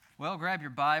Well, grab your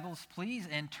Bibles, please,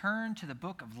 and turn to the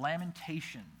book of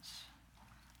Lamentations.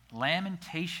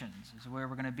 Lamentations is where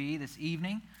we're going to be this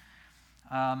evening.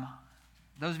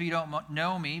 Those of you who don't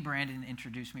know me, Brandon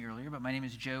introduced me earlier, but my name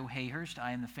is Joe Hayhurst.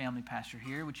 I am the family pastor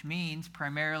here, which means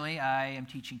primarily I am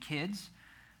teaching kids,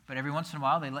 but every once in a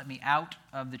while they let me out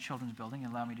of the children's building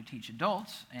and allow me to teach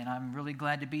adults, and I'm really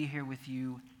glad to be here with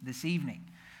you this evening.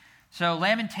 So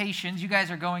Lamentations, you guys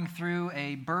are going through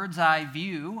a bird's eye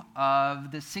view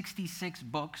of the 66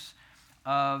 books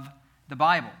of the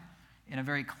Bible in a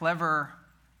very clever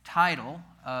title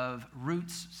of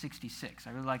Roots 66. I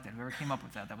really like that. Whoever came up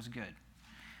with that, that was good.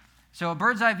 So a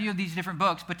bird's eye view of these different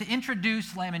books, but to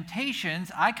introduce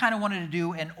Lamentations, I kind of wanted to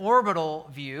do an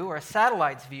orbital view or a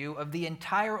satellite's view of the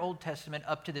entire Old Testament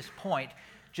up to this point,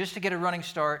 just to get a running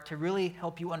start to really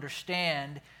help you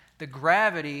understand the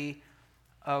gravity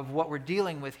of what we're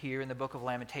dealing with here in the book of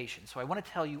Lamentations. So I want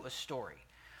to tell you a story.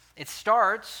 It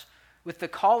starts with the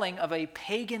calling of a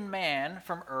pagan man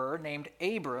from Ur named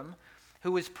Abram,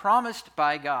 who was promised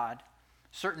by God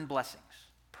certain blessings.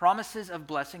 Promises of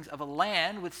blessings of a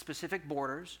land with specific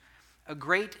borders, a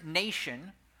great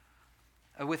nation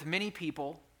with many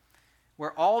people,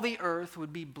 where all the earth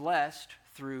would be blessed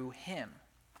through him.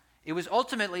 It was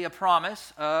ultimately a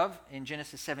promise of, in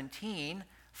Genesis 17,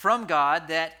 from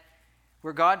God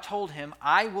where God told him,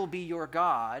 I will be your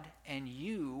God, and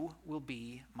you will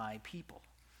be my people.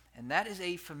 And that is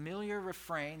a familiar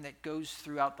refrain that goes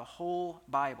throughout the whole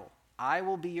Bible. I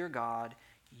will be your God,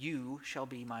 you shall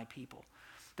be my people.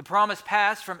 The promise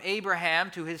passed from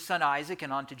Abraham to his son Isaac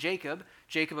and on to Jacob.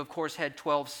 Jacob, of course, had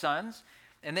 12 sons,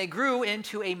 and they grew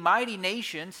into a mighty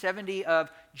nation. 70 of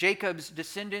Jacob's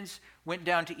descendants went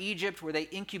down to Egypt, where they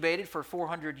incubated for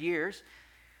 400 years.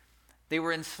 They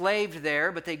were enslaved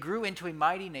there, but they grew into a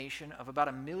mighty nation of about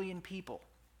 1 million people.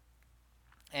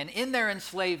 And in their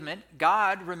enslavement,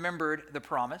 God remembered the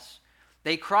promise.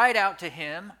 They cried out to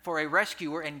him for a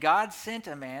rescuer, and God sent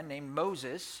a man named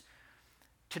Moses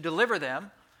to deliver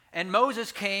them. And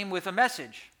Moses came with a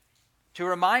message to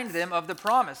remind them of the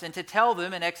promise and to tell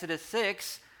them in Exodus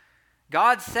 6,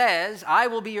 God says, I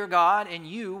will be your God, and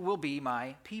you will be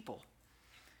my people.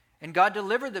 And God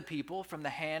delivered the people from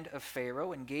the hand of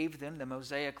Pharaoh and gave them the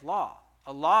Mosaic law,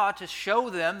 a law to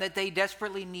show them that they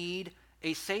desperately need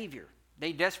a Savior.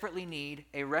 They desperately need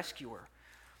a rescuer.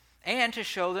 And to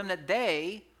show them that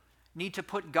they need to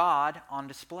put God on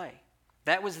display.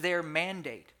 That was their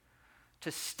mandate,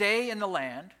 to stay in the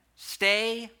land,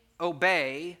 stay,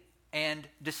 obey, and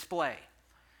display.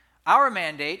 Our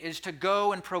mandate is to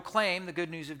go and proclaim the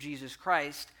good news of Jesus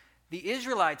Christ. The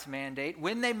Israelites' mandate,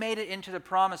 when they made it into the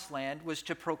promised land, was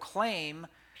to proclaim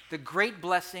the great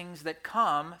blessings that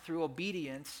come through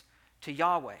obedience to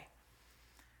Yahweh.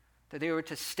 That they were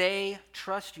to stay,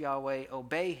 trust Yahweh,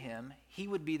 obey him. He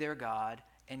would be their God,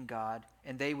 and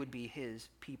they would be his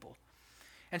people.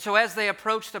 And so as they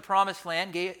approached the promised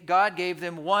land, God gave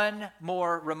them one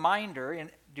more reminder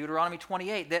in Deuteronomy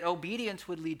 28, that obedience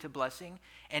would lead to blessing,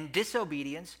 and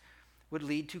disobedience would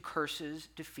lead to curses,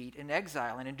 defeat, and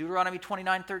exile. And in Deuteronomy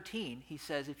 29:13, he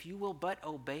says, if you will but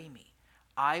obey me,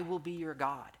 I will be your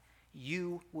God.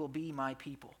 You will be my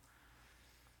people.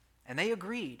 And they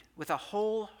agreed with a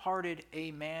wholehearted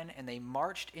amen, and they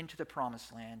marched into the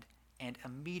promised land and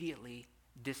immediately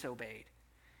disobeyed.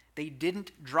 They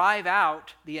didn't drive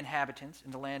out the inhabitants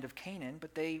in the land of Canaan,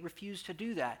 but they refused to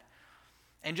do that.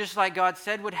 And just like God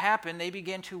said would happen, they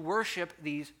began to worship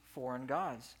these foreign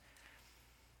gods.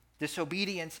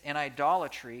 Disobedience and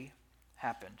idolatry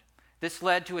happened. This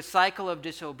led to a cycle of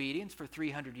disobedience for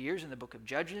 300 years in the book of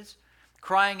Judges,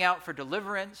 crying out for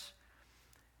deliverance,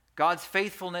 God's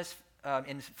faithfulness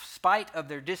in spite of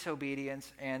their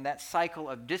disobedience, and that cycle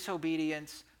of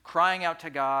disobedience, crying out to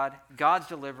God, God's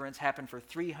deliverance happened for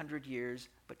 300 years,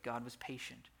 but God was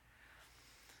patient.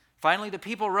 Finally, the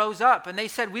people rose up and they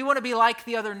said, we want to be like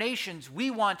the other nations.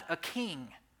 We want a king.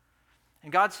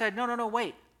 And God said, no,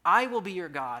 wait. I will be your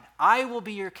God. I will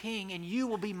be your king, and you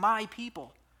will be my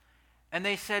people. And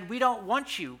they said, we don't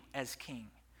want you as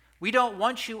king. We don't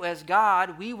want you as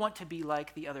God. We want to be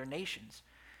like the other nations.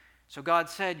 So God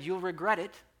said, you'll regret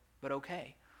it, but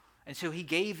okay. And so he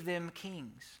gave them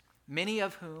kings, many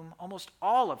of whom, almost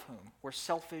all of whom, were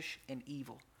selfish and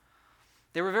evil.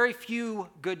 There were very few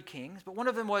good kings, but one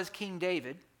of them was King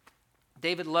David.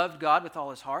 David loved God with all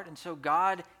his heart, and so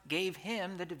God gave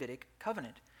him the Davidic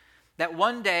covenant, that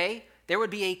one day there would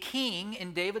be a king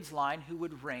in David's line who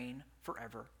would reign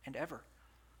forever and ever.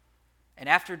 And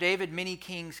after David, many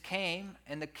kings came,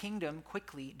 and the kingdom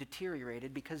quickly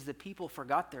deteriorated because the people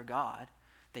forgot their God,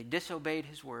 they disobeyed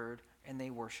his word, and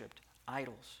they worshiped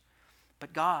idols.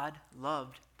 But God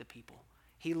loved the people.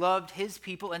 He loved his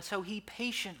people, and so he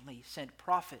patiently sent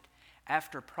prophet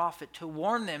after prophet to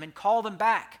warn them and call them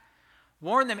back,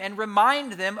 warn them and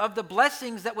remind them of the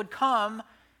blessings that would come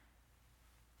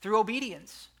through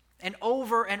obedience. And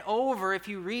over, if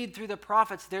you read through the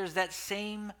prophets, there's that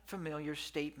same familiar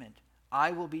statement.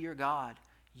 I will be your God.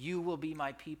 You will be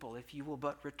my people if you will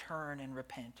but return and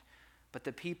repent. But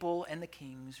the people and the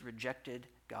kings rejected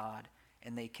God,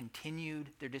 and they continued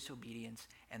their disobedience,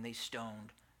 and they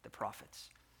stoned the prophets.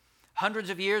 Hundreds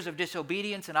of years of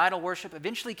disobedience and idol worship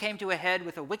eventually came to a head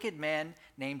with a wicked man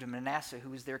named Manasseh,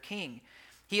 who was their king.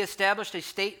 He established a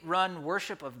state-run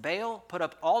worship of Baal, put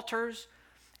up altars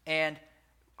and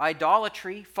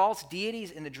idolatry, false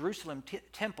deities in the Jerusalem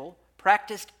temple,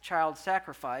 practiced child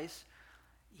sacrifice.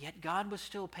 Yet God was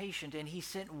still patient, and he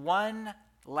sent one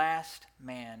last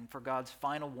man for God's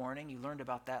final warning. You learned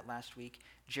about that last week,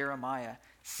 Jeremiah.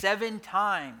 7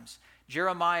 times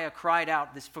Jeremiah cried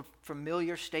out this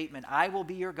familiar statement, I will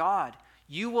be your God.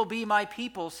 You will be my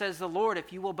people, says the Lord,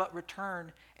 if you will but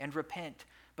return and repent.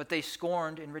 But they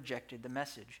scorned and rejected the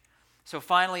message. So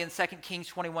finally in 2 Kings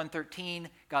 21:13,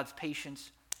 God's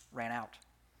patience ran out.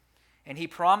 And he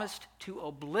promised to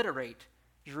obliterate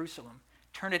Jerusalem,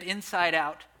 turn it inside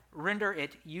out, render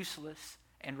it useless,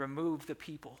 and remove the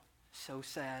people. So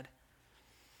sad.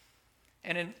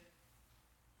 And in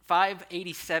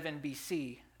 587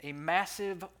 BC, a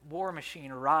massive war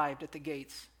machine arrived at the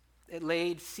gates. It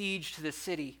laid siege to the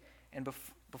city and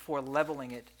before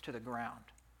leveling it to the ground.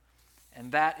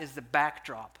 And that is the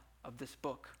backdrop of this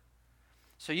book.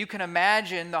 So you can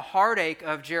imagine the heartache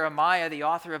of Jeremiah, the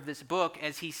author of this book,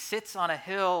 as he sits on a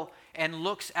hill and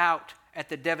looks out at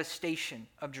the devastation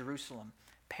of Jerusalem.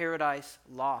 Paradise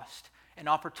lost, an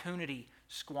opportunity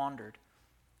squandered.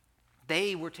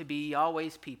 They were to be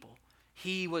Yahweh's people.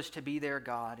 He was to be their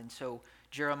God. And so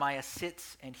Jeremiah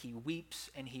sits and he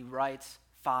weeps and he writes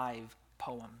 5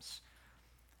 poems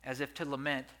as if to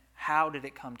lament, how did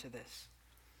it come to this?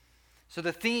 So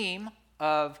the theme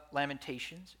of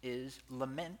Lamentations is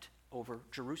lament over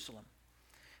Jerusalem.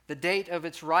 The date of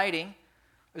its writing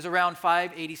is around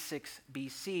 586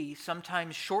 BC,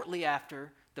 sometime shortly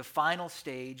after the final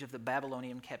stage of the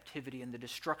Babylonian captivity and the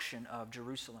destruction of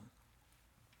Jerusalem.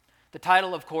 The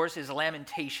title, of course, is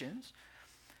Lamentations,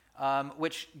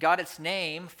 which got its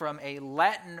name from a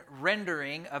Latin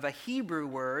rendering of a Hebrew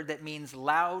word that means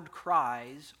loud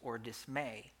cries or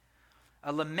dismay.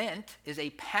 A lament is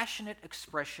a passionate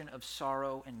expression of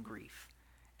sorrow and grief.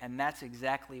 And that's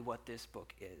exactly what this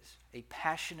book is, a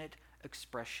passionate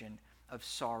expression of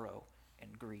sorrow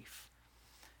and grief.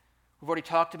 We've already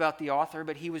talked about the author,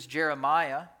 but he was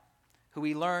Jeremiah, who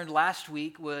we learned last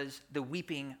week was the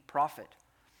weeping prophet.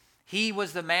 He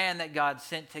was the man that God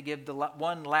sent to give the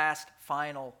one last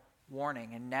final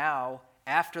warning. And now,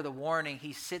 after the warning,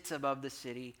 he sits above the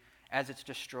city as it's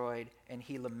destroyed, and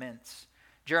he laments.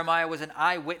 Jeremiah was an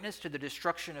eyewitness to the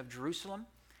destruction of Jerusalem.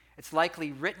 It's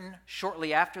likely written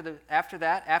shortly after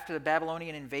the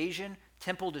Babylonian invasion,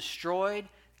 temple destroyed,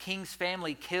 king's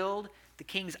family killed, the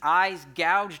king's eyes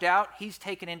gouged out, he's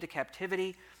taken into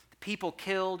captivity, the people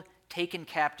killed, taken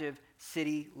captive,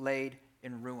 city laid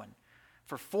in ruin.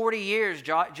 For 40 years,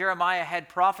 Jeremiah had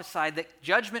prophesied that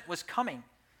judgment was coming,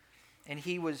 and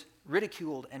he was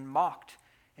ridiculed and mocked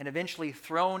and eventually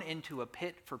thrown into a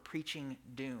pit for preaching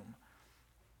doom.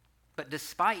 But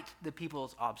despite the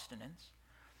people's obstinance,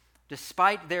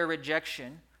 despite their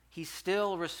rejection, he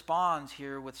still responds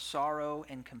here with sorrow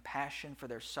and compassion for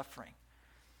their suffering.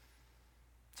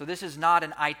 So this is not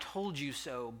an I told you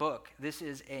so book. This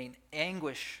is an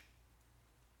anguish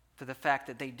for the fact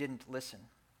that they didn't listen.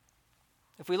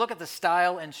 If we look at the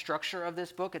style and structure of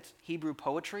this book, it's Hebrew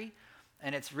poetry,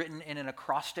 and it's written in an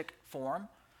acrostic form.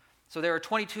 So there are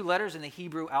 22 letters in the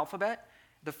Hebrew alphabet.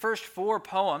 The first 4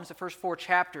 poems, the first 4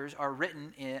 chapters, are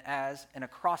written as an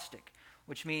acrostic,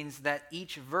 which means that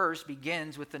each verse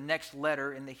begins with the next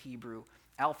letter in the Hebrew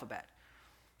alphabet.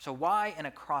 So why an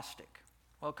acrostic?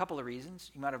 Well, a couple of reasons.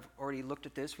 You might have already looked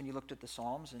at this when you looked at the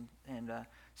Psalms and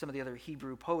some of the other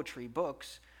Hebrew poetry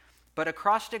books. But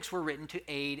acrostics were written to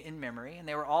aid in memory, and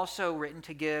they were also written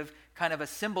to give kind of a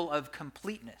symbol of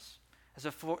completeness, as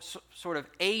a sort of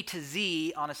A to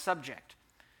Z on a subject.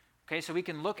 Okay, so we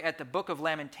can look at the book of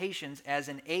Lamentations as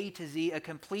an A to Z, a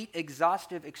complete,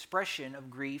 exhaustive expression of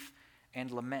grief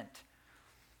and lament.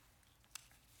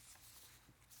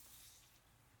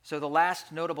 So the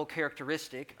last notable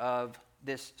characteristic of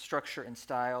this structure and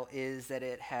style is that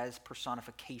it has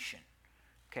personification.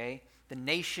 Okay, the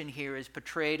nation here is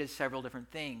portrayed as several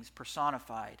different things,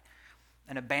 personified.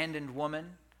 An abandoned woman,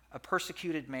 a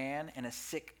persecuted man, and a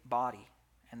sick body.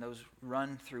 And those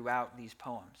run throughout these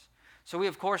poems. So we,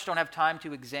 of course, don't have time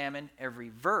to examine every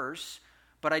verse,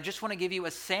 but I just want to give you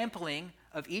a sampling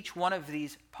of each one of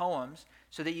these poems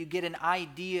so that you get an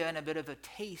idea and a bit of a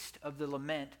taste of the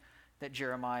lament that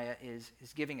Jeremiah is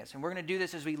giving us. And we're going to do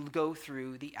this as we go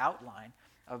through the outline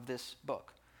of this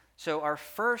book. So our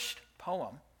first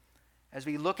poem, as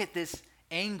we look at this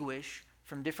anguish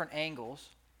from different angles,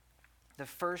 the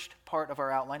first part of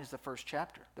our outline is the first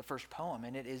chapter, the first poem,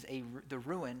 and it is the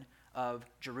ruin of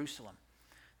Jerusalem.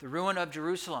 The ruin of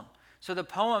Jerusalem. So the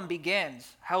poem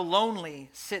begins, "How lonely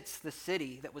sits the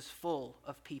city that was full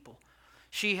of people.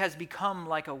 She has become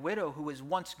like a widow who was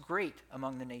once great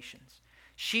among the nations.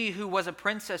 She who was a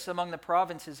princess among the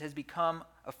provinces has become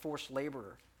a forced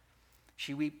laborer.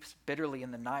 She weeps bitterly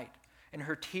in the night, and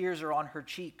her tears are on her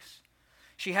cheeks.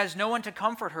 She has no one to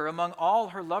comfort her among all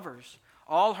her lovers.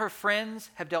 All her friends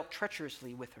have dealt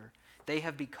treacherously with her. They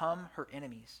have become her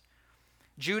enemies.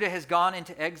 Judah has gone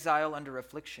into exile under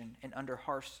affliction and under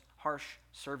harsh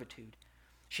servitude.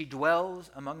 She dwells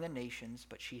among the nations,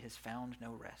 but she has found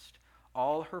no rest.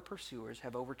 All her pursuers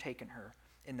have overtaken her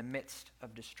in the midst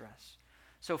of distress."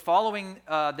 So following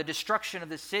the destruction of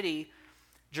the city,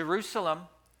 Israel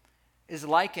is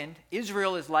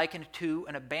likened to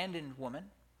an abandoned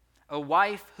woman, a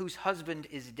wife whose husband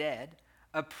is dead,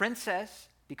 a princess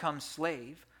becomes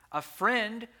slave, a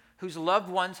friend whose loved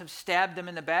ones have stabbed them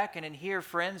in the back. And in here,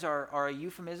 friends are a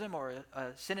euphemism or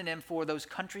a synonym for those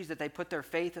countries that they put their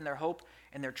faith and their hope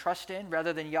and their trust in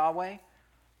rather than Yahweh.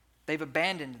 They've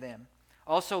abandoned them.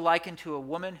 Also likened to a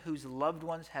woman whose loved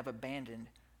ones have abandoned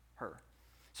her.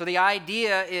 So the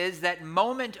idea is that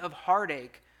moment of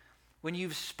heartache when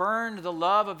you've spurned the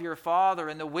love of your Father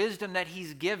and the wisdom that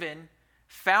He's given,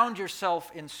 found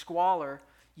yourself in squalor,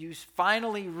 you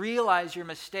finally realize your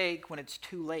mistake when it's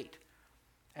too late.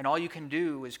 And all you can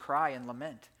do is cry and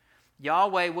lament.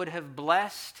 Yahweh would have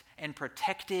blessed and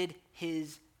protected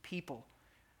His people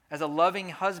as a loving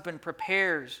husband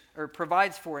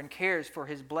provides for and cares for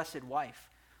his blessed wife.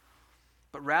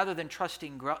 But rather than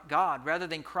trusting God, rather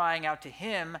than crying out to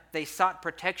Him, they sought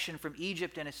protection from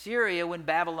Egypt and Assyria when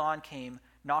Babylon came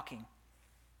knocking.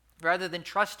 Rather than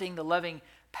trusting the loving,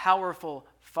 powerful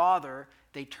Father,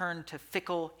 they turned to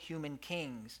fickle human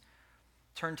kings,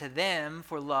 turned to them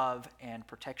for love and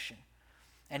protection.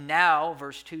 And now,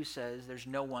 verse 2 says, there's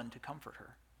no one to comfort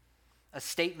her. A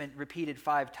statement repeated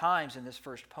 5 times in this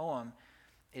first poem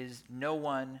is no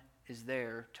one is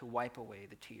there to wipe away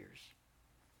the tears.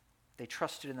 They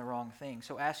trusted in the wrong thing.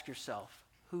 So ask yourself,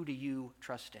 who do you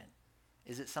trust in?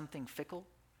 Is it something fickle?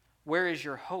 Where is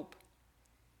your hope?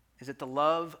 Is it the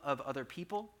love of other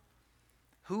people?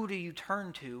 Who do you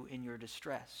turn to in your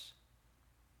distress?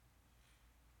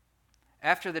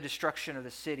 After the destruction of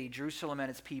the city, Jerusalem and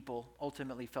its people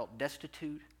ultimately felt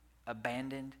destitute,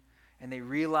 abandoned, and they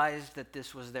realized that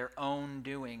this was their own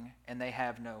doing and they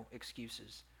have no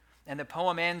excuses. And the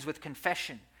poem ends with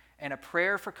confession and a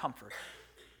prayer for comfort,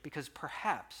 because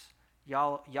perhaps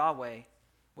Yahweh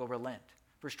will relent.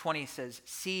 Verse 20 says,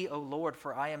 "See, O Lord,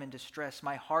 for I am in distress.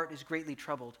 My heart is greatly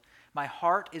troubled. My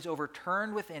heart is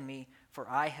overturned within me, for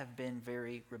I have been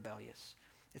very rebellious."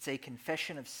 It's a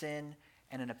confession of sin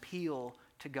and an appeal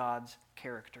to God's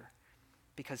character,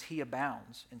 because He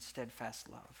abounds in steadfast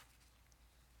love.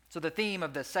 So the theme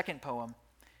of the second poem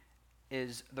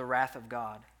is the wrath of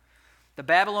God. The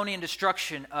Babylonian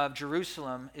destruction of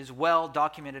Jerusalem is well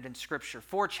documented in Scripture.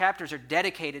 4 chapters are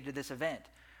dedicated to this event.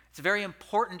 It's a very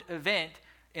important event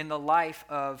in the life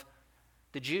of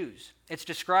the Jews. It's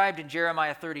described in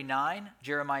Jeremiah 39,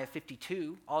 Jeremiah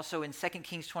 52, also in 2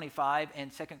 Kings 25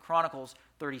 and 2 Chronicles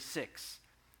 36.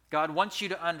 God wants you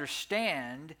to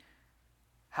understand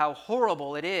how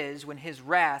horrible it is when His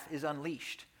wrath is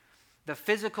unleashed. The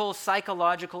physical,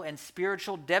 psychological, and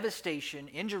spiritual devastation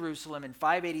in Jerusalem in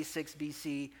 586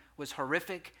 BC was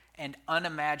horrific and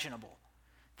unimaginable.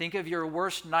 Think of your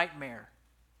worst nightmare,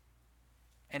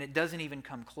 and it doesn't even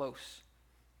come close.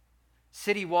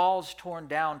 City walls torn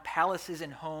down, palaces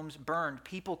and homes burned,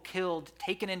 people killed,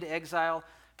 taken into exile.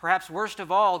 Perhaps worst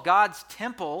of all, God's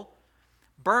temple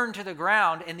burned to the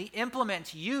ground, and the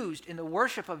implements used in the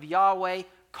worship of Yahweh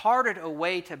carted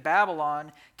away to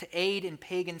Babylon to aid in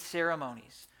pagan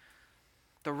ceremonies.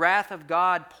 The wrath of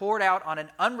God poured out on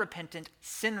an unrepentant,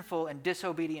 sinful, and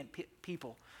disobedient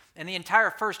people. And the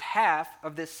entire first half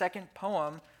of this second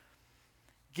poem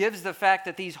gives the fact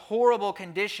that these horrible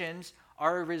conditions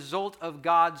are a result of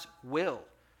God's will.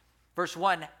 Verse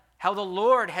 1, "How the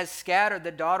Lord has scattered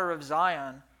the daughter of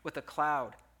Zion with a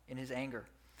cloud in His anger.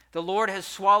 The Lord has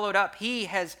swallowed up, He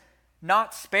has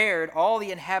not spared all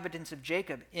the inhabitants of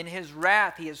Jacob. In His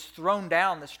wrath He has thrown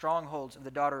down the strongholds of the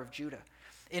daughter of Judah.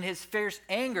 In his fierce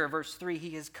anger, verse 3,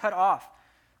 he has cut off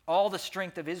all the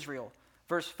strength of Israel.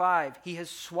 Verse 5, he has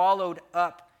swallowed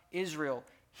up Israel.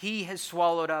 He has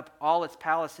swallowed up all its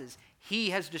palaces. He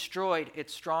has destroyed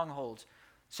its strongholds.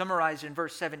 Summarized in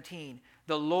verse 17,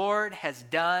 the Lord has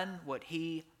done what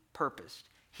he purposed.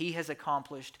 He has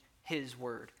accomplished his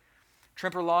word.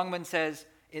 Tremper Longman says,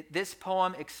 this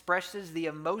poem expresses the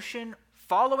emotion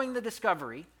following the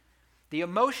discovery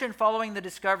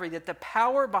that the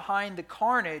power behind the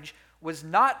carnage was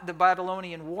not the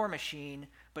Babylonian war machine,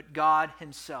 but God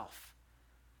himself.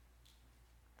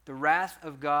 The wrath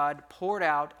of God poured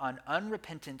out on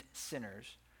unrepentant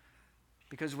sinners,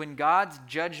 because when God's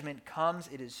judgment comes,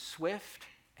 it is swift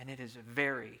and it is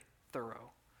very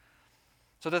thorough.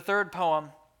 So the third poem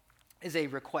is a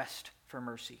request for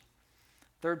mercy.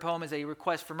 Third poem is a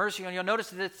request for mercy. And you'll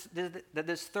notice that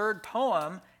this third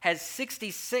poem has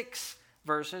 66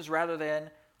 verses rather than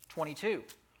 22.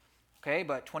 Okay,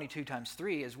 but 22 times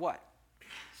 3 is what?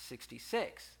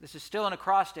 66. This is still an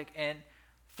acrostic, and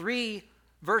 3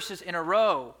 verses in a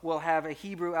row will have a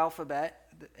Hebrew alphabet,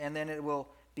 and then it will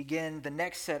begin the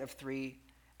next set of 3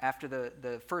 after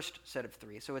the first set of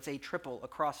 3. So it's a triple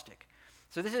acrostic.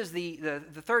 So this is the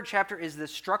third chapter is the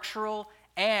structural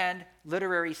and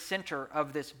literary center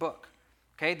of this book.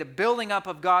 Okay, the building up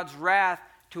of God's wrath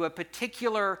to a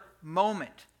particular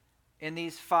moment in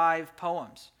these 5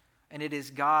 poems, and it is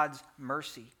God's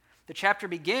mercy. The chapter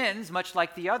begins much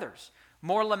like the others,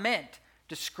 more lament,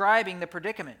 describing the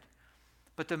predicament,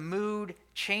 but the mood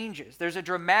changes. There's a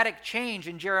dramatic change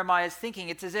in Jeremiah's thinking.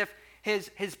 It's as if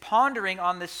his pondering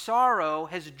on this sorrow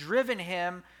has driven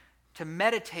him to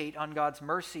meditate on God's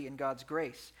mercy and God's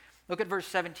grace. Look at verse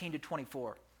 17 to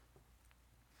 24.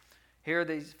 Here,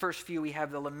 these first few, we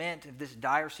have the lament of this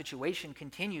dire situation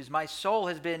continues. My soul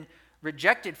has been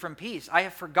rejected from peace. I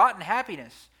have forgotten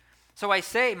happiness. So I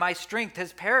say, my strength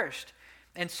has perished,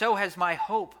 and so has my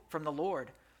hope from the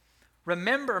Lord.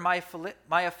 Remember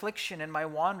my affliction and my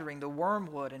wandering, the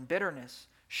wormwood and bitterness.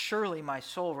 Surely my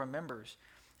soul remembers,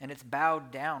 and it's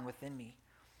bowed down within me.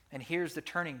 And here's the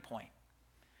turning point.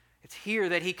 It's here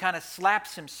that he kind of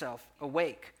slaps himself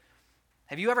awake.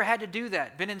 Have you ever had to do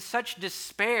that? Been in such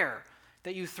despair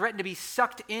that you threaten to be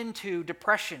sucked into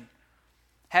depression,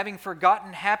 having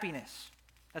forgotten happiness?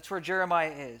 That's where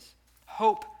Jeremiah is.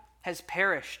 Hope has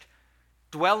perished.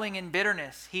 Dwelling in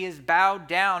bitterness, he is bowed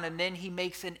down, and then he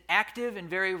makes an active and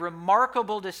very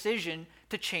remarkable decision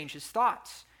to change his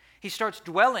thoughts. He starts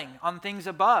dwelling on things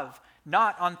above,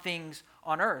 not on things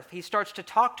on earth. He starts to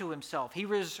talk to himself. He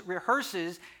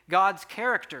rehearses God's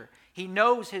character. He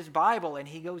knows his Bible, and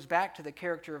he goes back to the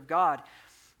character of God.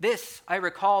 This I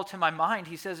recall to my mind,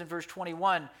 he says in verse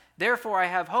 21, therefore I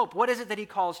have hope. What is it that he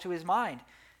calls to his mind?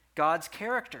 God's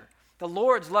character. The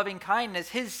Lord's loving kindness,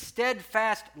 his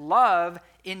steadfast love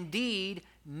indeed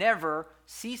never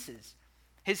ceases.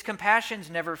 His compassions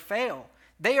never fail.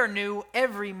 They are new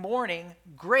every morning.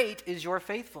 Great is your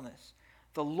faithfulness.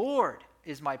 The Lord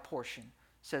is my portion,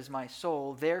 says my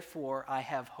soul. Therefore I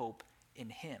have hope in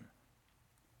him.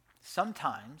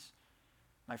 Sometimes,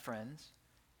 my friends,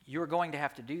 you're going to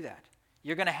have to do that.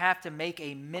 You're going to have to make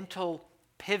a mental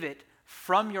pivot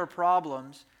from your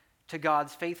problems to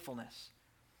God's faithfulness,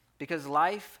 because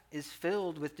life is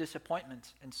filled with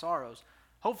disappointments and sorrows.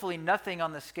 Hopefully nothing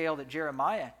on the scale that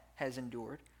Jeremiah has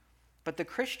endured, but the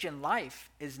Christian life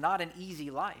is not an easy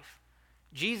life.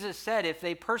 Jesus said, if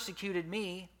they persecuted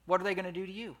me, what are they going to do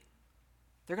to you?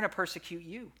 They're going to persecute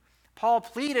you. Paul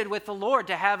pleaded with the Lord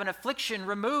to have an affliction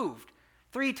removed.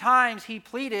 3 times he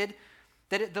pleaded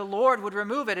that the Lord would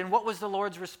remove it. And what was the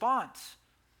Lord's response?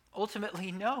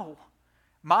 Ultimately, no.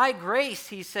 My grace,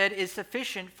 he said, is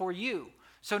sufficient for you.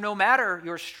 So no matter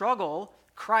your struggle,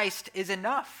 Christ is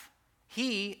enough.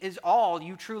 He is all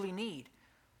you truly need.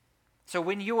 So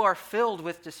when you are filled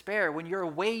with despair, when you're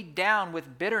weighed down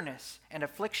with bitterness and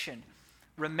affliction,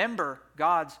 remember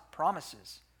God's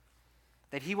promises.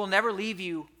 That he will never leave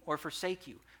you or forsake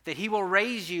you. That he will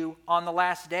raise you on the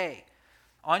last day.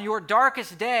 On your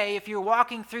darkest day, if you're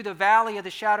walking through the valley of the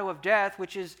shadow of death,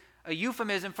 which is a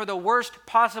euphemism for the worst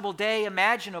possible day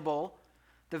imaginable,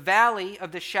 the valley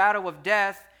of the shadow of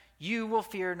death, you will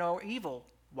fear no evil.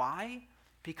 Why?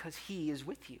 Because he is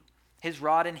with you. His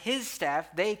rod and his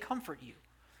staff, they comfort you.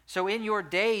 So in your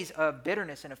days of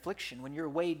bitterness and affliction, when you're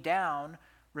weighed down,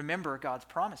 remember God's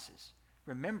promises.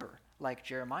 Remember, like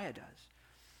Jeremiah does.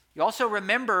 You also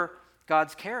remember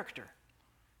God's character.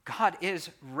 God is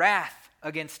wrath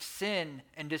against sin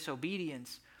and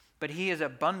disobedience, but he is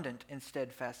abundant in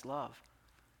steadfast love.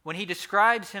 When he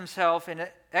describes himself in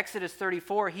Exodus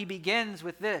 34, he begins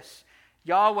with this: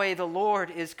 Yahweh the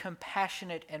Lord is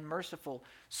compassionate and merciful,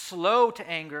 slow to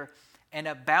anger, and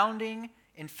abounding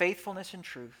in faithfulness and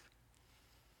truth.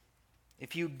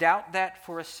 If you doubt that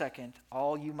for a second,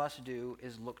 all you must do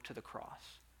is look to the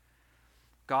cross.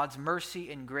 God's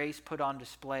mercy and grace put on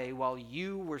display while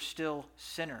you were still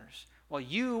sinners, while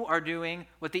you are doing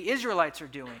what the Israelites are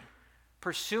doing,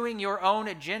 pursuing your own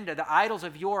agenda, the idols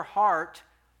of your heart.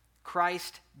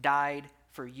 Christ died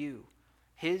for you.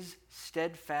 His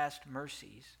steadfast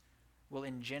mercies will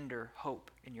engender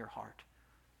hope in your heart.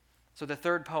 So the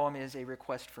third poem is a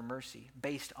request for mercy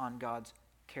based on God's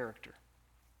character.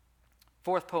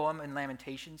 Fourth poem in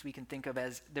Lamentations we can think of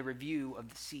as the review of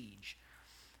the siege.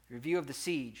 Review of the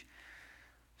siege.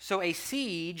 So a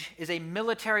siege is a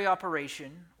military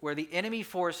operation where the enemy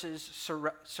forces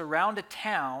surround a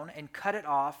town and cut it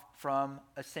off from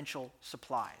essential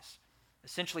supplies,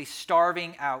 essentially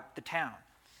starving out the town.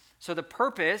 So the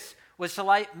purpose was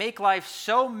to make life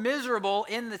so miserable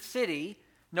in the city,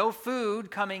 no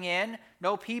food coming in,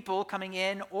 no people coming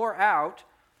in or out,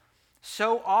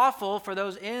 so awful for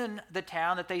those in the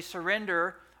town that they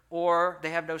surrender or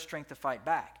they have no strength to fight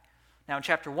back. Now in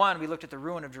chapter 1, we looked at the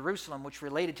ruin of Jerusalem, which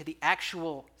related to the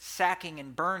actual sacking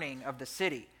and burning of the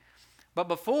city. But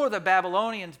before the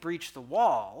Babylonians breached the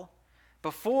wall,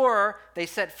 before they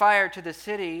set fire to the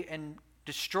city and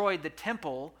destroyed the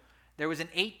temple, there was an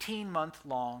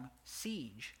 18-month-long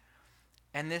siege.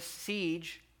 And this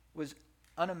siege was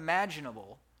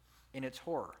unimaginable in its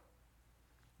horror.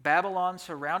 Babylon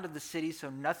surrounded the city so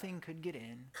nothing could get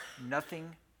in,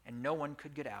 nothing and no one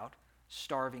could get out,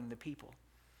 starving the people.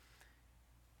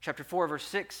 Chapter 4, verse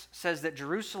 6 says that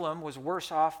Jerusalem was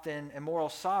worse off than immoral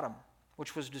Sodom,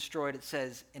 which was destroyed, it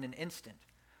says, in an instant.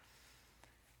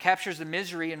 Captures the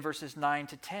misery in verses 9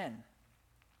 to 10.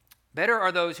 Better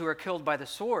are those who are killed by the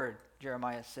sword,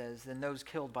 Jeremiah says, than those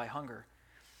killed by hunger.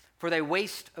 For they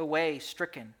waste away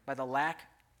stricken by the lack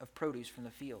of produce from the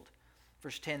field.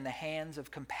 Verse 10, the hands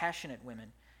of compassionate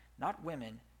women, not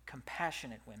women,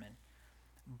 compassionate women,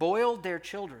 boiled their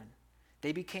children.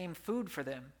 They became food for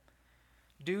them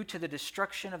due to the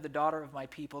destruction of the daughter of my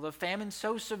people. The famine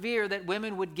so severe that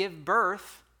women would give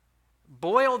birth,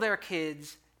 boil their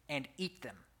kids, and eat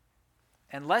them.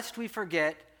 And lest we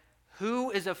forget who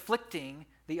is afflicting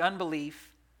the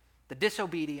unbelief, the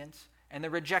disobedience, and the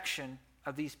rejection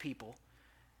of these people.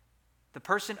 The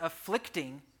person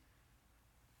afflicting,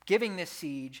 giving this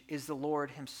siege, is the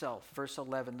Lord himself. Verse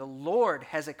 11, the Lord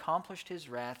has accomplished his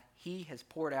wrath. He has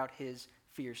poured out his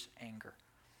fierce anger.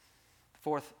 The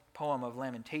fourth poem of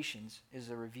Lamentations is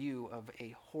a review of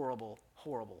a horrible,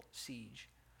 horrible siege.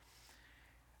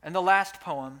 And the last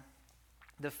poem,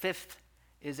 the fifth,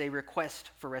 is a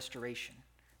request for restoration.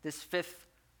 This fifth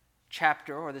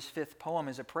chapter, or this fifth poem,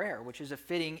 is a prayer, which is a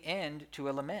fitting end to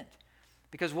a lament.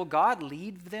 Because will God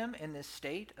leave them in this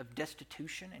state of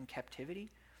destitution and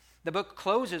captivity? The book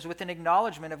closes with an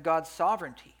acknowledgement of God's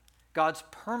sovereignty, God's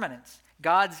permanence,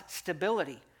 God's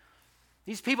stability.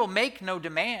 These people make no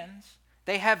demands.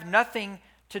 They have nothing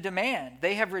to demand.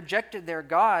 They have rejected their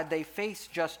God. They face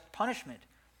just punishment.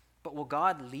 But will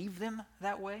God leave them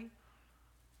that way?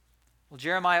 Well,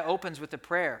 Jeremiah opens with a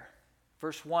prayer.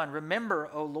 Verse 1, remember,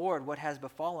 O Lord, what has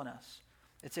befallen us.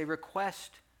 It's a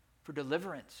request for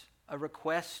deliverance, a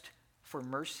request for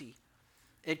mercy.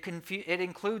 It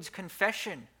includes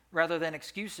confession rather than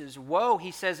excuses. Woe,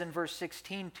 he says in verse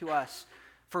 16 to us,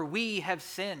 for we have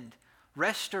sinned.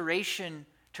 Restoration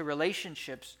to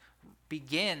relationships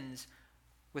begins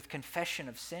with confession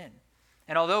of sin.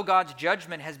 And although God's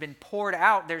judgment has been poured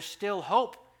out, there's still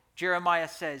hope, Jeremiah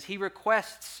says. He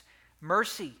requests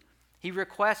mercy. He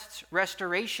requests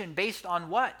restoration based on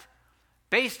what?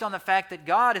 Based on the fact that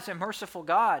God is a merciful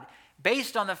God.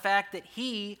 Based on the fact that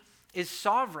he is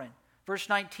sovereign. Verse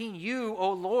 19, you,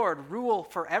 O Lord, rule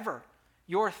forever.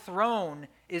 Your throne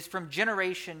is from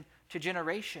generation to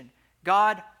generation.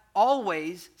 God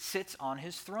always sits on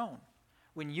his throne.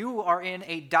 When you are in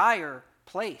a dire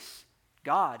place,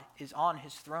 God is on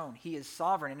his throne. He is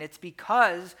sovereign. And it's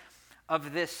because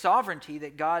of this sovereignty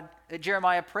that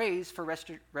Jeremiah prays for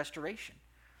restoration.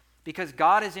 Because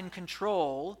God is in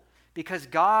control, because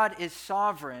God is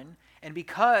sovereign, and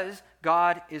because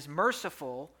God is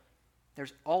merciful,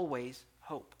 there's always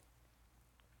hope.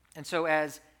 And so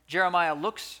as Jeremiah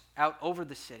looks out over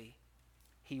the city,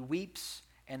 he weeps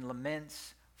and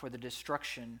laments for the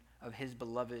destruction of his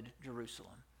beloved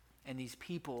Jerusalem and these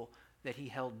people that he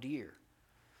held dear.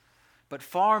 But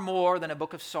far more than a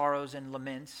book of sorrows and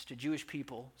laments to Jewish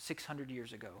people 600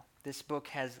 years ago, this book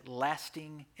has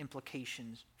lasting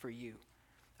implications for you,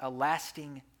 a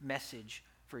lasting message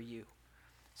for you.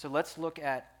 So let's look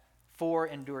at 4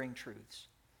 enduring truths.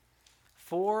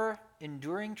 4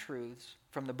 enduring truths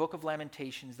from the book of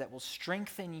Lamentations that will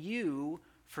strengthen you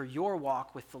for your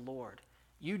walk with the Lord.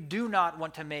 You do not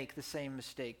want to make the same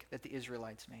mistake that the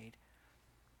Israelites made.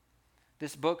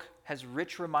 This book has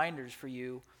rich reminders for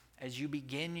you as you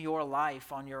begin your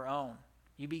life on your own.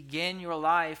 You begin your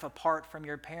life apart from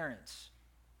your parents.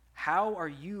 How are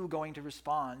you going to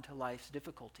respond to life's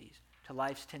difficulties, to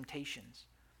life's temptations?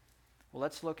 Well,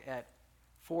 let's look at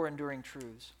 4 enduring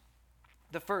truths.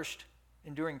 The first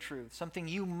enduring truth, something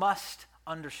you must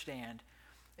understand,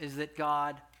 is that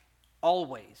God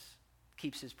always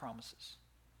keeps his promises.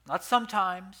 Not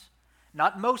sometimes,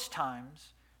 not most times.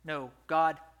 No,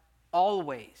 God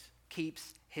always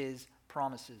keeps his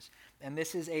promises. And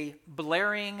this is a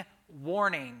blaring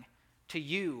warning to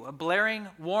you, a blaring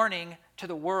warning to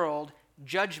the world.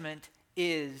 Judgment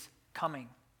is coming.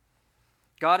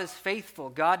 God is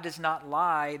faithful. God does not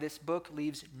lie. This book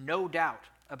leaves no doubt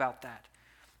about that.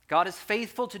 God is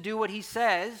faithful to do what he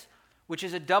says, which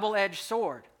is a double-edged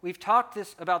sword. We've talked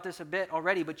about this a bit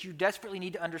already, but you desperately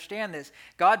need to understand this.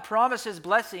 God promises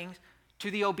blessings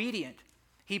to the obedient.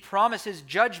 He promises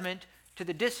judgment to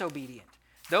the disobedient.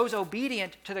 Those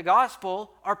obedient to the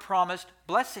gospel are promised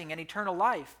blessing and eternal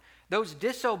life. Those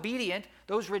disobedient,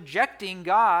 those rejecting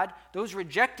God, those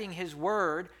rejecting his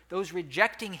word, those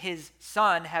rejecting his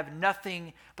son have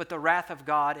nothing but the wrath of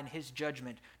God and his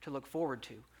judgment to look forward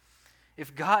to.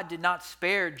 If God did not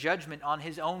spare judgment on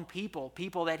his own people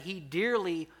that he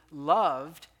dearly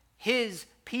loved, his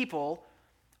people,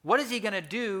 what is he going to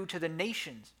do to the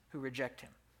nations who reject him?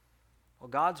 Well,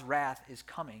 God's wrath is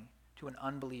coming to an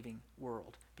unbelieving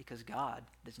world because God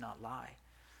does not lie.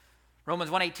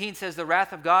 Romans 1:18 says, the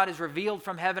wrath of God is revealed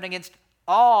from heaven against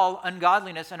all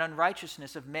ungodliness and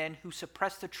unrighteousness of men who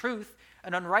suppress the truth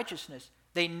and unrighteousness.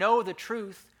 They know the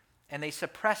truth and they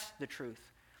suppress the truth.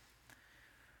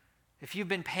 If you've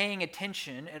been paying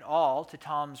attention at all to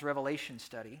Tom's Revelation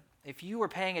study, if you were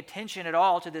paying attention at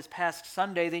all to this past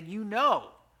Sunday, then you know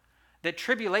that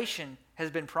tribulation has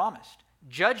been promised.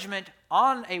 Judgment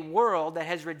on a world that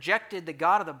has rejected the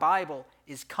God of the Bible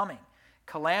is coming.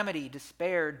 Calamity,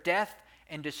 despair, death,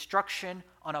 and destruction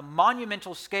on a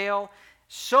monumental scale,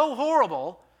 so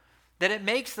horrible that it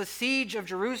makes the siege of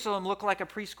Jerusalem look like a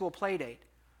preschool play date.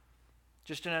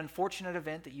 Just an unfortunate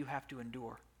event that you have to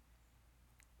endure.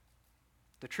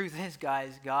 The truth is,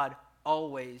 guys, God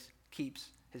always keeps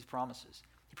his promises.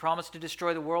 He promised to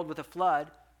destroy the world with a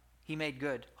flood. He made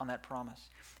good on that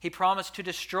promise. He promised to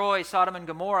destroy Sodom and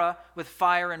Gomorrah with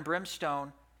fire and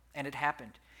brimstone, and it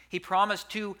happened. He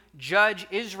promised to judge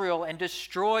Israel and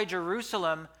destroy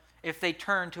Jerusalem if they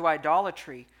turned to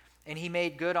idolatry, and he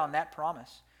made good on that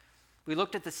promise. We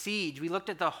looked at the siege. We looked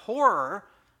at the horror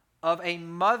of a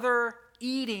mother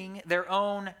eating their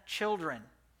own children.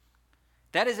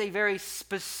 That is a very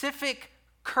specific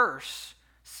curse,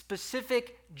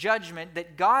 specific judgment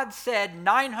that God said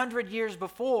 900 years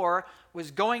before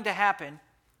was going to happen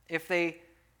if they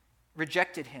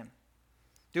rejected him.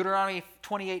 Deuteronomy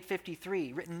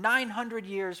 28:53, written 900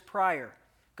 years prior,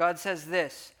 God says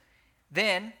this,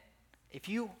 then if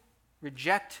you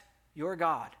reject your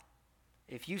God,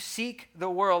 if you seek the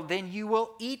world, then you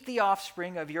will eat the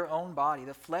offspring of your own body,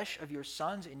 the flesh of your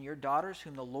sons and your daughters,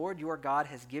 whom the Lord your God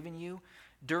has given you,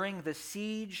 during the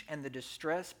siege and the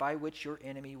distress by which your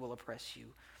enemy will oppress you.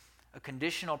 A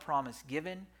conditional promise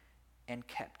given and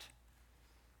kept.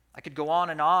 I could go on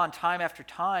and on, time after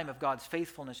time, of God's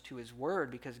faithfulness to his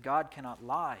word, because God cannot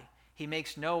lie. He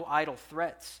makes no idle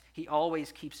threats. He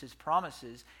always keeps his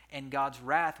promises, and God's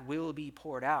wrath will be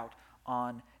poured out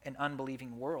on an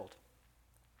unbelieving world.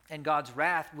 And God's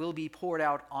wrath will be poured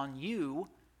out on you,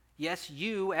 yes,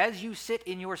 you, as you sit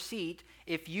in your seat,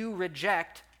 if you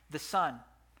reject the Son.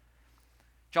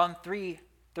 John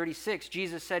 3:36,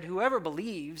 Jesus said, whoever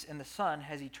believes in the Son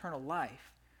has eternal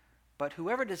life, but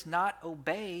whoever does not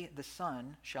obey the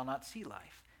Son shall not see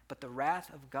life, but the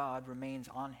wrath of God remains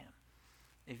on him.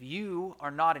 If you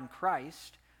are not in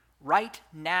Christ, right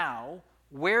now,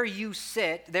 where you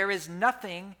sit, there is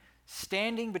nothing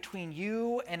standing between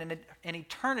you and an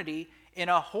eternity in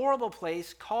a horrible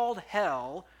place called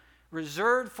hell,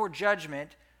 reserved for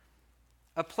judgment,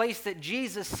 a place that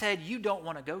Jesus said you don't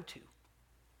want to go to.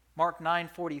 Mark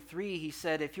 9:43, he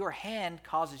said, if your hand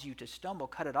causes you to stumble,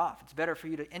 cut it off. It's better for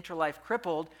you to enter life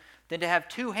crippled than to have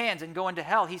two hands and go into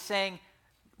hell. He's saying,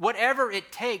 whatever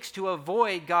it takes to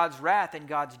avoid God's wrath and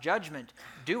God's judgment,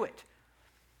 do it.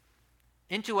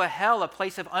 Into a hell, a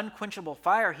place of unquenchable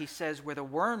fire, he says, where the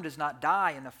worm does not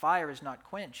die and the fire is not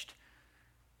quenched.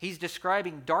 He's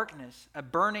describing darkness, a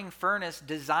burning furnace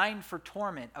designed for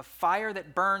torment, a fire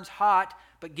that burns hot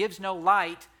but gives no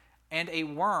light, and a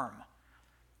worm.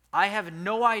 I have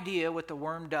no idea what the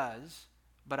worm does,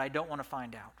 but I don't want to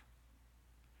find out.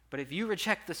 But if you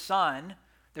reject the Son,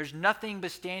 there's nothing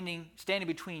but standing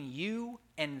between you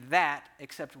and that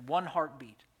except one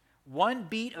heartbeat. One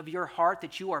beat of your heart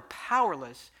that you are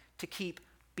powerless to keep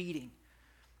beating.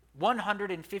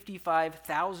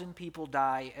 155,000 people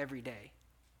die every day.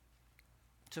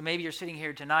 So maybe you're sitting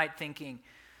here tonight thinking,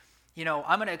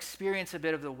 I'm going to experience a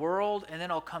bit of the world and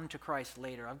then I'll come to Christ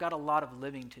later. I've got a lot of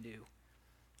living to do.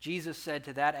 Jesus said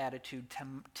to that attitude,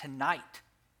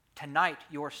 tonight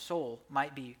your soul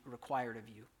might be required of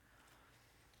you.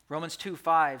 Romans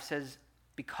 2:5 says,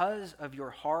 because of your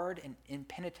hard and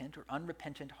impenitent or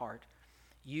unrepentant heart,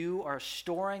 you are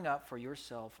storing up for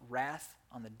yourself wrath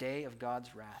on the day of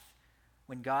God's wrath,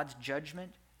 when God's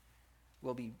judgment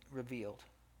will be revealed.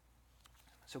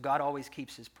 So God always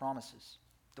keeps his promises.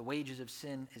 The wages of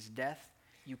sin is death.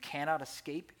 You cannot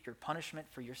escape your punishment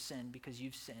for your sin because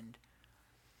you've sinned.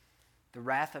 The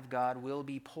wrath of God will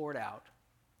be poured out.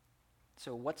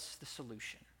 So what's the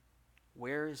solution?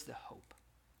 Where is the hope?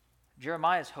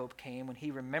 Jeremiah's hope came when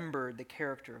he remembered the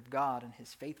character of God and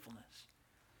his faithfulness.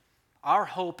 Our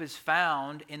hope is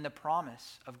found in the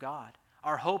promise of God.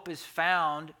 Our hope is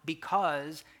found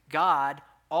because God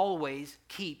always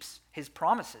keeps his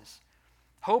promises.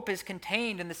 Hope is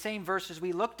contained in the same verses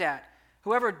we looked at.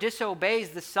 Whoever disobeys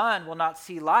the Son will not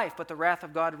see life, but the wrath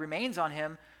of God remains on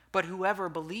him. But whoever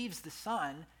believes the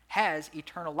Son has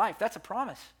eternal life. That's a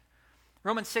promise.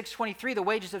 Romans 6:23, the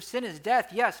wages of sin is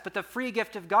death, yes, but the free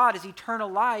gift of God is eternal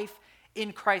life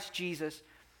in Christ Jesus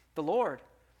the Lord.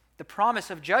 The promise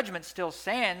of judgment still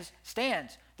stands.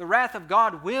 The wrath of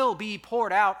God will be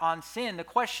poured out on sin. The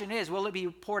question is, will it be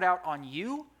poured out on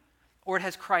you, or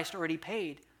has Christ already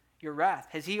paid your wrath?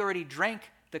 Has he already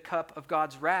drank the cup of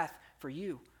God's wrath for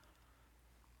you?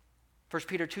 1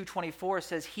 Peter 2:24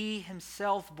 says, he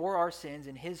himself bore our sins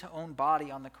in his own body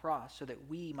on the cross so that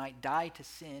we might die to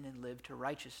sin and live to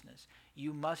righteousness.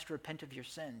 You must repent of your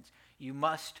sins. You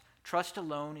must trust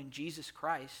alone in Jesus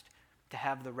Christ to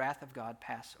have the wrath of God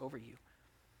pass over you.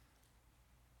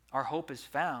 Our hope is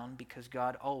found because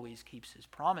God always keeps his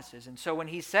promises. And so when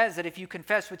he says that if you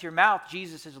confess with your mouth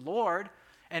Jesus is Lord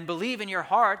and believe in your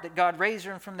heart that God raised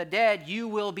him from the dead, you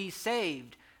will be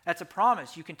saved. That's a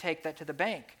promise. You can take that to the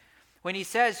bank. When he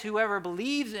says whoever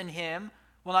believes in him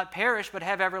will not perish but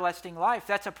have everlasting life,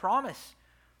 that's a promise.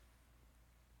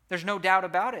 There's no doubt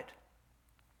about it.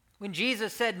 When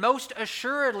Jesus said, most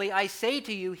assuredly I say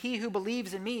to you, he who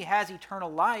believes in me has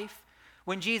eternal life.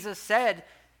 When Jesus said,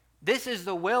 this is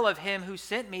the will of him who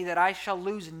sent me, that I shall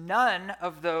lose none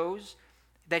of those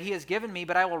that he has given me,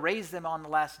 but I will raise them on the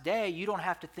last day. You don't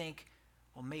have to think,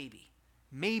 well,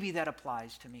 maybe that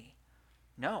applies to me.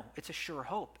 No, it's a sure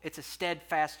hope. It's a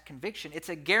steadfast conviction. It's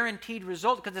a guaranteed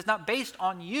result because it's not based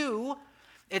on you.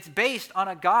 It's based on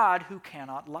a God who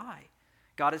cannot lie.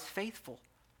 God is faithful.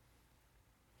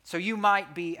 So you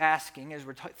might be asking, as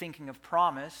we're thinking of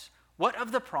promise, what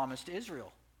of the promise to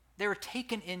Israel? They were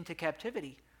taken into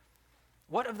captivity.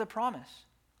 What of the promise?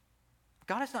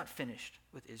 God is not finished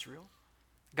with Israel.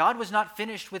 God was not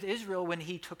finished with Israel when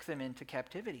he took them into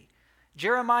captivity.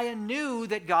 Jeremiah knew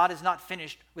that God is not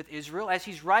finished with Israel. As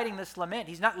he's writing this lament,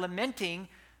 he's not lamenting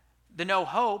the no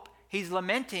hope. He's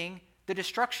lamenting the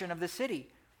destruction of the city.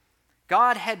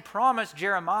 God had promised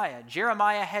Jeremiah.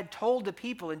 Jeremiah had told the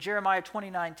people in Jeremiah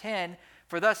 29:10,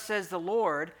 for thus says the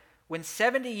Lord, when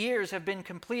 70 years have been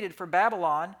completed for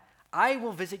Babylon, I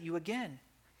will visit you again.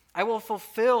 I will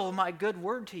fulfill my good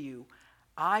word to you.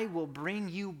 I will bring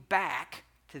you back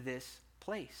to this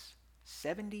place.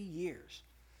 70 years.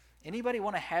 Anybody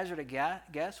want to hazard a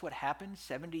guess what happened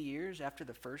 70 years after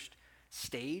the first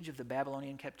stage of the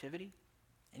Babylonian captivity?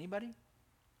 Anybody?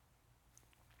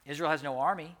 Israel has no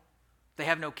army. They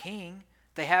have no king.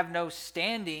 They have no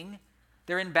standing.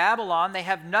 They're in Babylon. They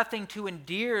have nothing to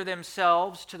endear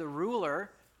themselves to the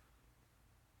ruler.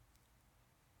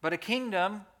 But a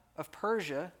kingdom of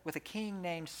Persia with a king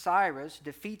named Cyrus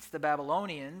defeats the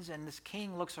Babylonians, and this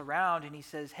king looks around and he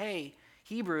says, hey,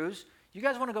 Hebrews, you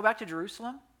guys want to go back to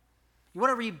Jerusalem? You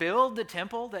want to rebuild the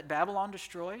temple that Babylon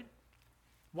destroyed?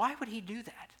 Why would he do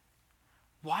that?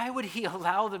 Why would he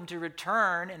allow them to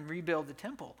return and rebuild the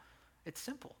temple? It's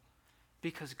simple.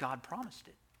 Because God promised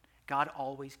it. God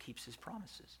always keeps his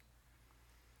promises.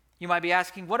 You might be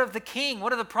asking, what of the king?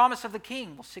 What of the promise of the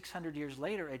king? Well, 600 years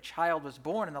later, a child was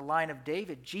born in the line of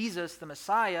David, Jesus, the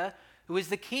Messiah, who is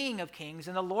the King of kings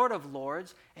and the Lord of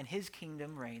lords, and his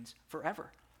kingdom reigns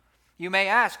forever. You may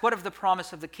ask, what of the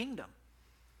promise of the kingdom?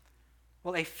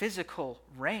 Well, a physical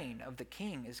reign of the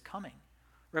king is coming.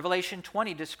 Revelation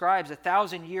 20 describes a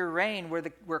 1,000-year reign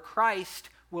where Christ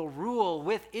will rule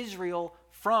with Israel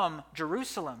from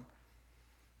Jerusalem.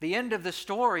 The end of the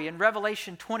story in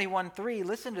Revelation 21:3,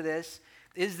 listen to this,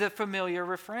 is the familiar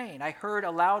refrain. I heard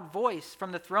a loud voice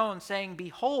from the throne saying,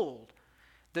 "Behold,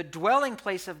 the dwelling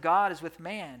place of God is with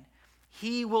man.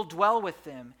 He will dwell with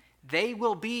them. They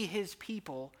will be his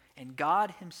people, and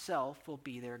God himself will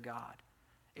be their God."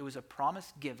 It was a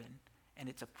promise given, and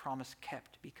it's a promise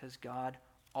kept because God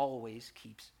always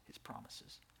keeps his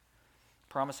promises.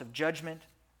 Promise of judgment,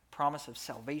 promise of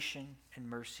salvation and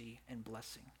mercy and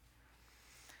blessing.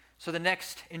 So the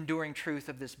next enduring truth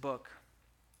of this book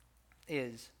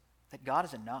is that God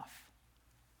is enough.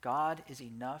 God is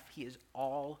enough. He is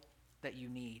all that you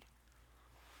need.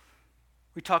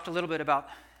 We talked a little bit about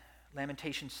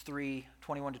Lamentations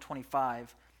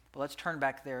 3:21-25, but let's turn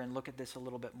back there and look at this a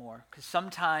little bit more. Because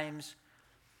sometimes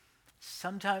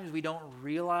we don't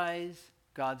realize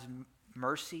God's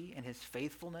mercy and his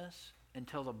faithfulness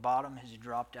until the bottom has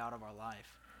dropped out of our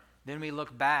life. Then we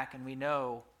look back and we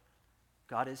know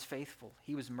God is faithful.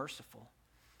 He was merciful.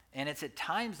 And it's at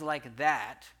times like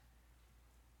that,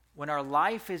 when our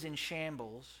life is in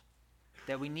shambles,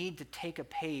 that we need to take a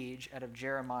page out of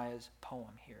Jeremiah's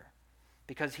poem here.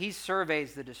 Because he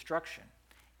surveys the destruction.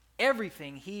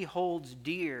 Everything he holds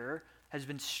dear has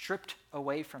been stripped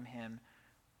away from him.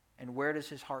 And where does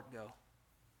his heart go?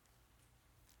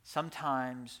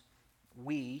 Sometimes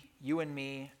we, you and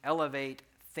me, elevate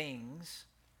things,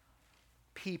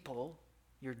 people,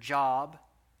 your job,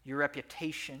 your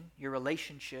reputation, your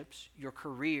relationships, your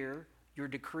career, your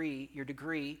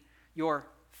degree, your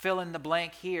fill in the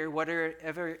blank here,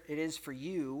 whatever it is for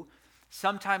you.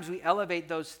 Sometimes we elevate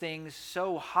those things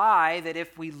so high that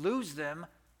if we lose them,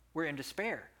 we're in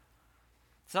despair.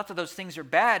 It's not that those things are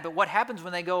bad, but what happens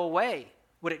when they go away?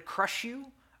 Would it crush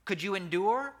you? Could you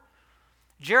endure?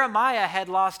 Jeremiah had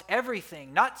lost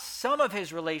everything, not some of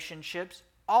his relationships,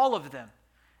 all of them.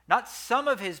 Not some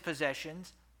of his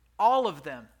possessions, all of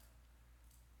them.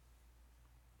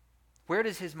 Where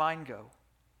does his mind go?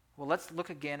 Well, let's look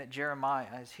again at Jeremiah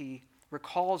as he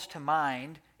recalls to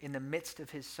mind in the midst of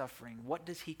his suffering. What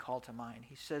does he call to mind?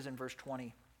 He says in verse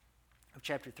 20 of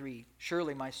chapter 3,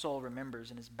 "Surely my soul remembers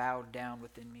and is bowed down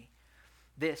within me.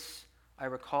 This I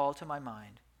recall to my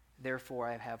mind, therefore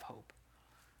I have hope,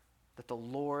 that the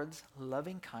Lord's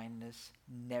loving kindness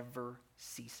never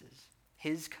ceases.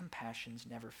 His compassions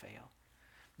never fail.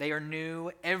 They are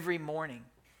new every morning.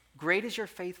 Great is your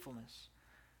faithfulness.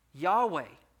 Yahweh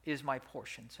is my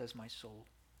portion, says my soul.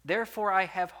 Therefore I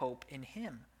have hope in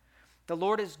him. The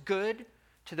Lord is good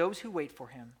to those who wait for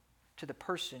him, to the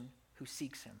person who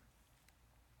seeks him."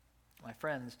 My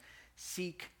friends,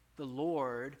 seek the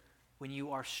Lord when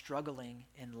you are struggling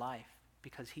in life,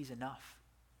 because he's enough.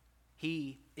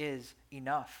 He is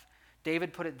enough.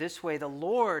 David put it this way, "The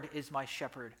Lord is my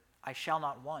shepherd, I shall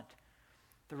not want."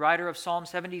 The writer of Psalm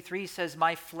 73 says,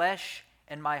 "My flesh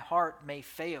and my heart may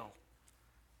fail,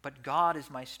 but God is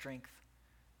my strength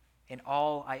and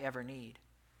all I ever need."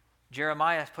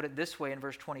 Jeremiah put it this way in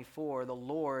verse 24, "The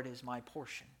Lord is my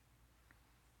portion."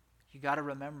 You got to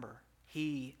remember,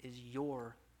 he is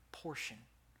your portion.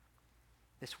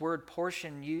 This word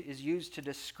portion is used to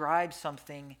describe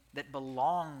something that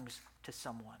belongs to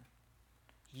someone.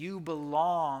 You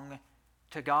belong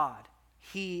to God.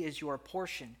 He is your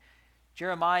portion.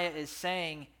 Jeremiah is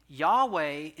saying,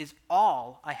 Yahweh is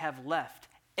all I have left.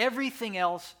 Everything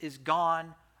else is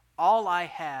gone. All I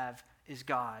have is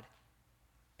God,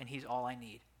 and he's all I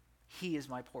need. He is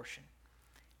my portion.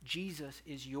 Jesus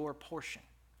is your portion.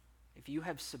 If you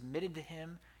have submitted to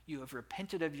him, you have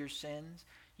repented of your sins,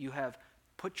 you have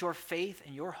put your faith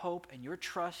and your hope and your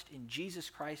trust in Jesus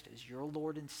Christ as your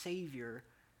Lord and Savior,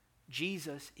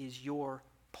 Jesus is your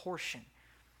portion.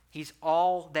 He's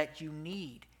all that you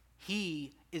need.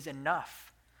 He is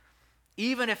enough.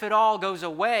 Even if it all goes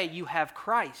away, you have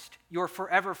Christ, your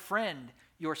forever friend,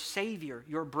 your Savior,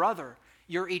 your brother,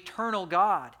 your eternal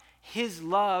God. His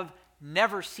love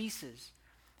never ceases.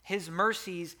 His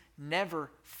mercies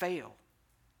never fail.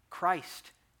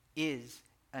 Christ is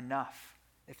enough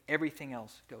if everything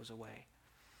else goes away.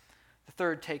 The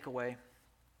third takeaway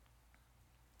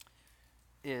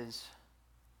is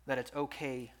that it's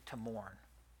okay to mourn.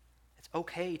 It's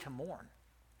okay to mourn.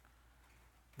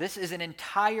 This is an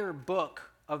entire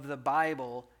book of the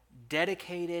Bible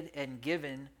dedicated and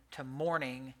given to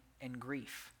mourning and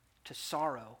grief, to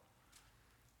sorrow.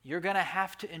 You're going to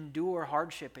have to endure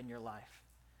hardship in your life,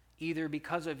 either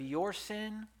because of your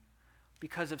sin,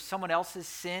 because of someone else's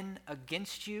sin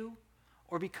against you,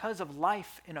 or because of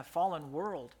life in a fallen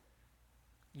world.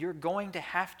 You're going to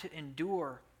have to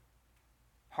endure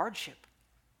hardship,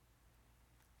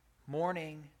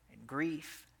 mourning and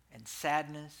grief and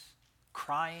sadness,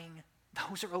 crying,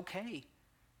 those are okay.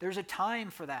 There's a time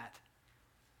for that.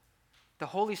 The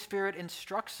Holy Spirit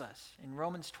instructs us in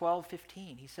Romans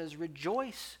 12:15. He says,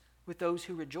 rejoice with those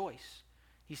who rejoice.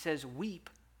 He says, weep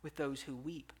with those who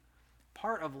weep.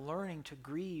 Part of learning to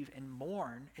grieve and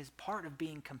mourn is part of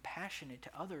being compassionate to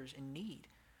others in need.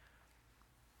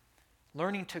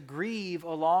 Learning to grieve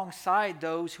alongside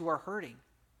those who are hurting.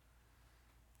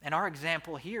 And our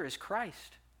example here is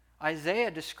Christ.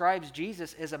 Isaiah describes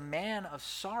Jesus as a man of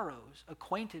sorrows,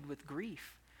 acquainted with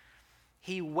grief.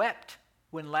 He wept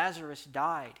when Lazarus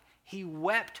died. He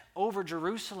wept over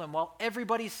Jerusalem while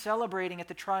everybody's celebrating at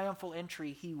the triumphal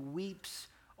entry. He weeps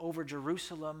over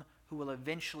Jerusalem, who will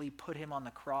eventually put him on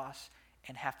the cross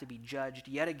and have to be judged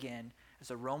yet again as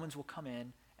the Romans will come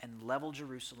in and level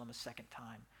Jerusalem a second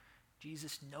time.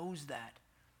 Jesus knows that,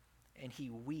 and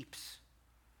he weeps.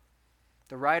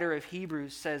 The writer of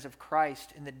Hebrews says of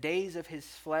Christ, in the days of his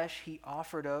flesh, he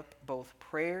offered up both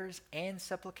prayers and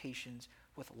supplications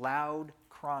with loud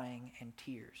crying and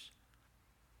tears.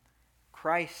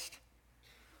 Christ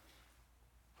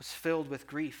was filled with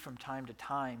grief from time to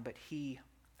time, but he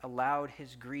allowed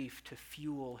his grief to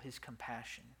fuel his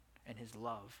compassion and his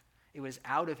love. It was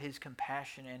out of his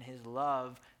compassion and his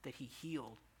love that he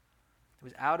healed. It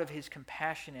was out of his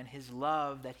compassion and his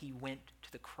love that he went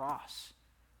to the cross.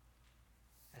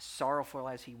 As sorrowful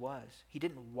as he was, he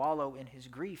didn't wallow in his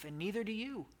grief, and neither do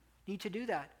you need to do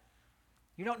that.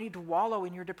 You don't need to wallow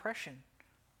in your depression.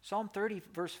 Psalm 30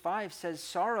 verse 5 says,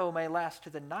 sorrow may last to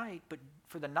the night,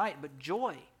 but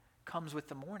joy comes with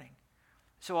the morning.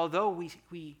 So although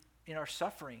we in our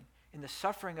suffering, in the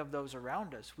suffering of those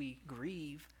around us, we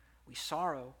grieve, we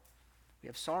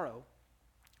have sorrow,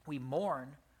 we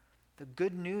mourn. The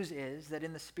good news is that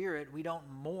in the Spirit, we don't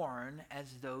mourn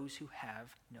as those who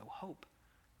have no hope,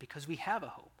 because we have a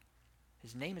hope.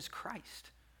 His name is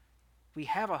Christ. We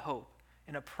have a hope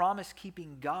in a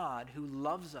promise-keeping God who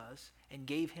loves us and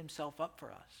gave himself up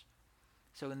for us.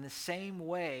 So in the same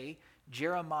way,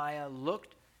 Jeremiah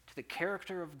looked to the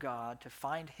character of God to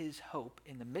find his hope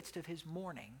in the midst of his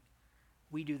mourning.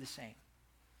 We do the same.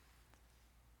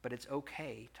 But it's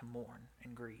okay to mourn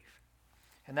and grieve.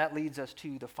 And that leads us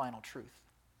to the final truth.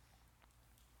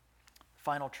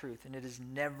 Final truth, and it is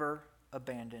never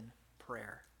abandon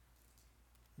prayer.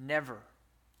 Never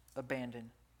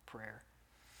abandon prayer.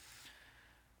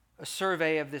 A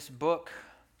survey of this book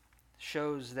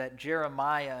shows that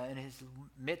Jeremiah, in his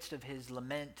midst of his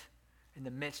lament, in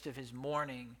the midst of his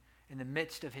mourning, in the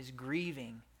midst of his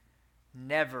grieving,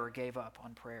 never gave up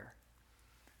on prayer.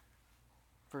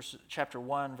 Chapter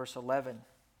 1, verse 11,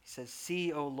 he says,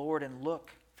 see, O Lord, and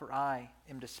look, for I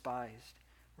am despised.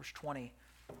 Verse 20,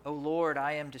 O Lord,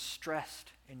 I am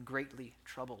distressed and greatly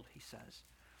troubled, he says.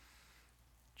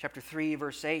 Chapter 3,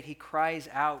 verse 8, he cries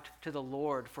out to the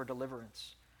Lord for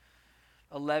deliverance.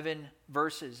 11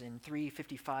 verses in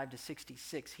 3:55 to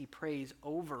 66, he prays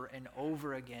over and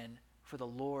over again for the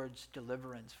Lord's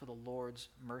deliverance, for the Lord's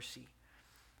mercy.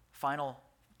 Final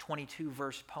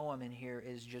 22-verse poem in here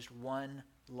is just one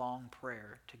long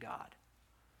prayer to God.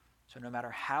 So no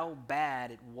matter how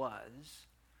bad it was,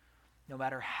 no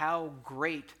matter how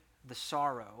great the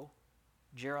sorrow,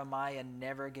 Jeremiah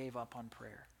never gave up on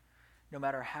prayer. No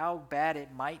matter how bad it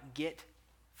might get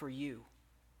for you,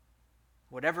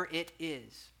 whatever it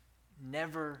is,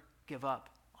 never give up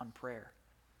on prayer.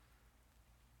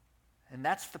 And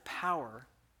that's the power,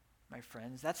 my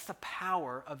friends, that's the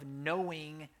power of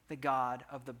knowing the God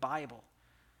of the Bible.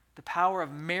 The power of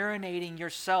marinating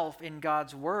yourself in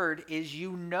God's word is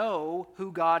you know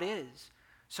who God is.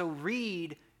 So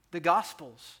read the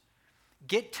Gospels.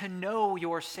 Get to know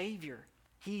your Savior.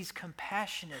 He's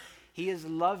compassionate. He is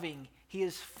loving. He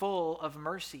is full of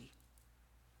mercy.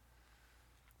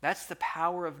 That's the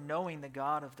power of knowing the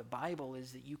God of the Bible,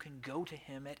 is that you can go to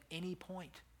him at any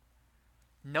point,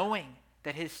 knowing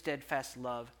that his steadfast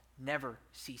love never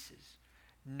ceases,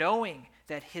 knowing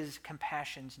that his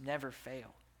compassions never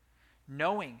fail,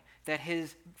 knowing that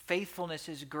his faithfulness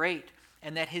is great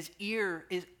and that his ear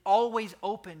is always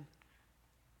open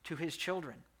to his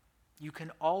children. You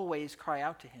can always cry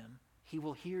out to him. He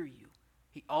will hear you.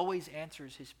 He always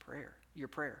answers your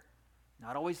prayer.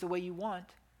 Not always the way you want,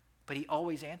 but he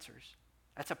always answers.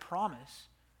 That's a promise.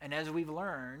 And as we've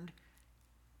learned,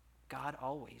 God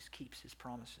always keeps his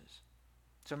promises.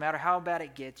 So no matter how bad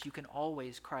it gets, you can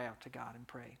always cry out to God and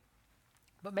pray.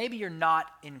 But maybe you're not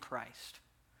in Christ.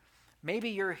 Maybe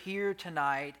you're here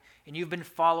tonight and you've been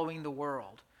following the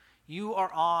world. You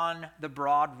are on the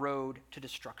broad road to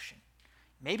destruction.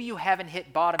 Maybe you haven't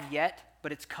hit bottom yet,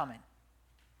 but it's coming.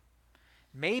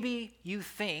 Maybe you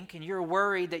think and you're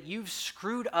worried that you've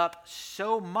screwed up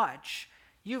so much,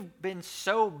 You've been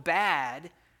so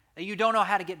bad that you don't know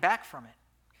how to get back from it.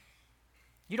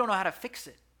 You don't know how to fix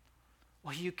it.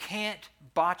 Well, you can't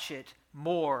botch it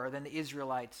more than the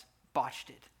Israelites botched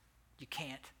it. You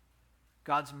can't.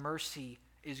 God's mercy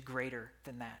is greater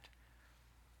than that.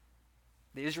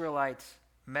 The Israelites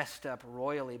messed up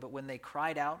royally, but when they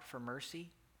cried out for mercy,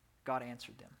 God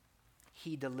answered them.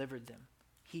 He delivered them.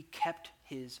 He kept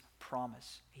his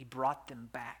promise. He brought them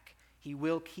back. He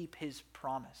will keep his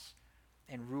promise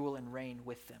and rule and reign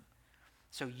with them.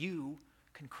 So you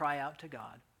can cry out to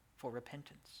God for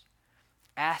repentance.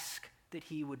 Ask that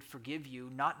he would forgive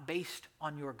you, not based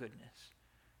on your goodness,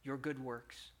 your good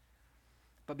works,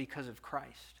 but because of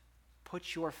Christ.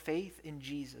 Put your faith in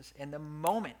Jesus, and the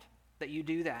moment that you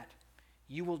do that,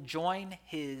 you will join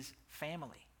his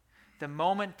family. The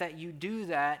moment that you do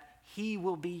that, he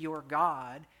will be your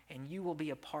God, and you will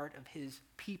be a part of his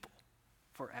people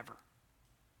forever.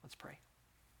 Let's pray.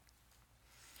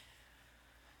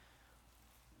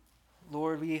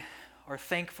 Lord, we are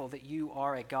thankful that you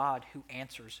are a God who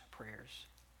answers prayers.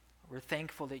 We're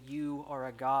thankful that you are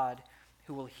a God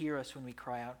who will hear us when we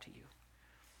cry out to you.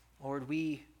 Lord,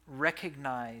 we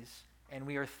recognize and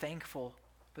we are thankful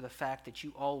for the fact that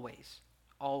you always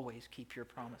keep your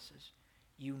promises.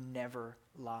 You never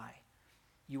lie.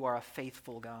 You are a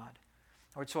faithful God.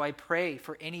 Lord, so I pray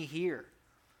for any here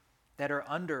that are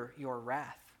under your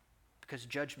wrath because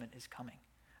judgment is coming.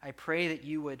 I pray that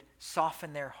you would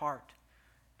soften their heart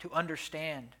to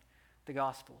understand the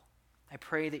gospel. I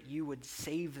pray that you would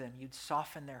save them. You'd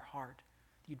soften their heart.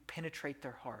 You'd penetrate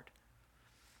their heart.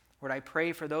 Lord, I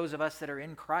pray for those of us that are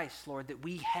in Christ, Lord, that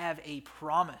we have a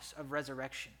promise of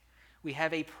resurrection. We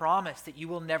have a promise that you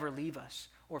will never leave us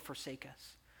or forsake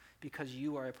us because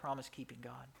you are a promise-keeping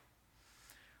God.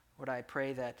 Lord, I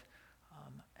pray that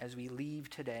as we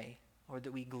leave today, Lord,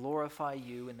 that we glorify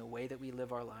you in the way that we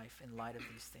live our life in light of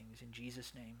these things. In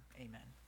Jesus' name, amen.